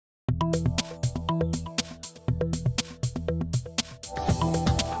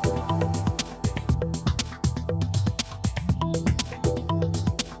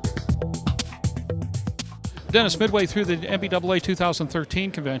Dennis, midway through the NBAA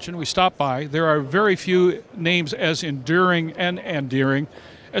 2013 convention, we stopped by. There are very few names as enduring and endearing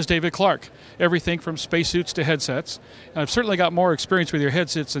as David Clark. Everything from spacesuits to headsets. And I've certainly got more experience with your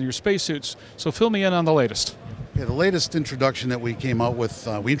headsets than your spacesuits, so fill me in on the latest. Yeah, the latest introduction that we came out with,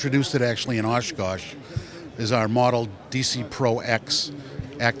 we introduced it actually in Oshkosh, is our model DC Pro X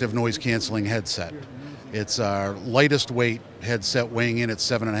active noise canceling headset. It's our lightest weight headset, weighing in at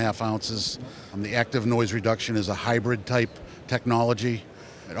 7.5 ounces. The active noise reduction is a hybrid type technology.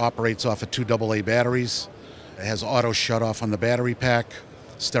 It operates off of 2 AA batteries. It has auto shut off on the battery pack,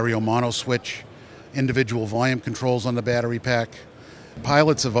 stereo mono switch, individual volume controls on the battery pack.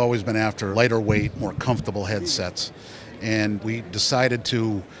 Pilots have always been after lighter weight, more comfortable headsets, and we decided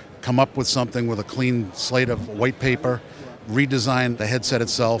to come up with something with a clean slate of white paper, redesign the headset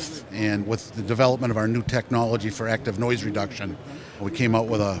itself, and with the development of our new technology for active noise reduction, we came out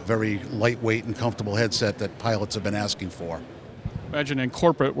with a very lightweight and comfortable headset that pilots have been asking for. Imagine in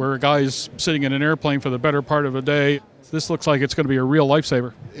corporate where a guy's sitting in an airplane for the better part of a day. This looks like it's going to be a real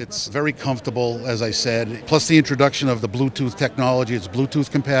lifesaver. It's very comfortable, as I said, plus the introduction of the Bluetooth technology. It's Bluetooth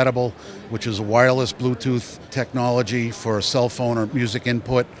compatible, which is a wireless Bluetooth technology for a cell phone or music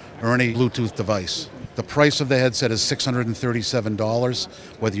input or any Bluetooth device. The price of the headset is $637,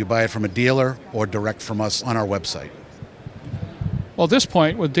 whether you buy it from a dealer or direct from us on our website. Well, at this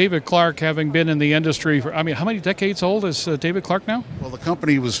point, with David Clark having been in the industry for, how many decades old is David Clark now? Well, the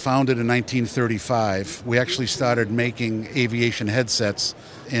company was founded in 1935. We actually started making aviation headsets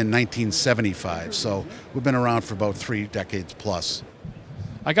in 1975, so we've been around for about 3 decades plus.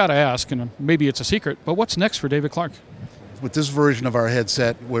 I got to ask, and maybe it's a secret, but what's next for David Clark? With this version of our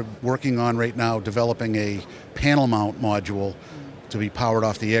headset, we're working on right now developing a panel mount module to be powered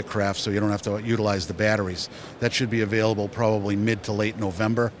off the aircraft so you don't have to utilize the batteries. That should be available probably mid to late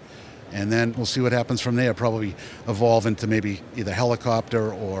November, and then we'll see what happens from there. Probably evolve into maybe either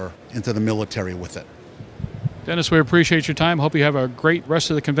helicopter or into the military with it. Dennis, we appreciate your time. Hope you have a great rest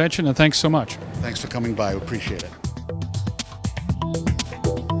of the convention, and thanks so much. Thanks for coming by. We appreciate it.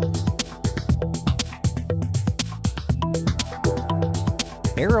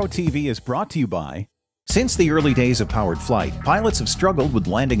 Aero-TV is brought to you by... Since the early days of powered flight, pilots have struggled with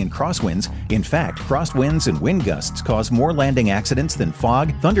landing in crosswinds. In fact, crosswinds and wind gusts cause more landing accidents than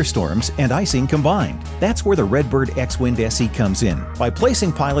fog, thunderstorms, and icing combined. That's where the Redbird X-Wind SE comes in. By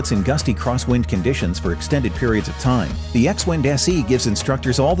placing pilots in gusty crosswind conditions for extended periods of time, the X-Wind SE gives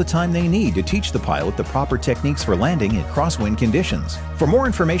instructors all the time they need to teach the pilot the proper techniques for landing in crosswind conditions. For more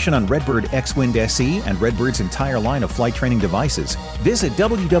information on Redbird X-Wind SE and Redbird's entire line of flight training devices, visit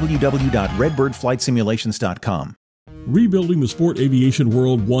www.redbirdflightsimulation.com. Rebuilding the sport aviation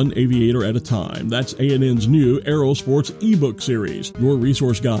world one aviator at a time. That's A&N's new Aero Sports ebook series, your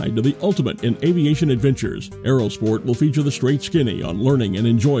resource guide to the ultimate in aviation adventures. Aero Sport will feature the straight skinny on learning and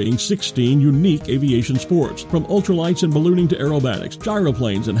enjoying 16 unique aviation sports, from ultralights and ballooning to aerobatics,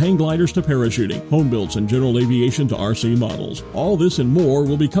 gyroplanes and hang gliders to parachuting, home builds and general aviation to RC models. All this and more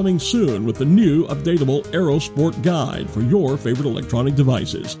will be coming soon with the new updatable Aero Sport guide for your favorite electronic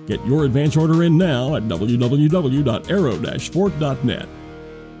devices. Get your advance order in now at www.aero-sport.net.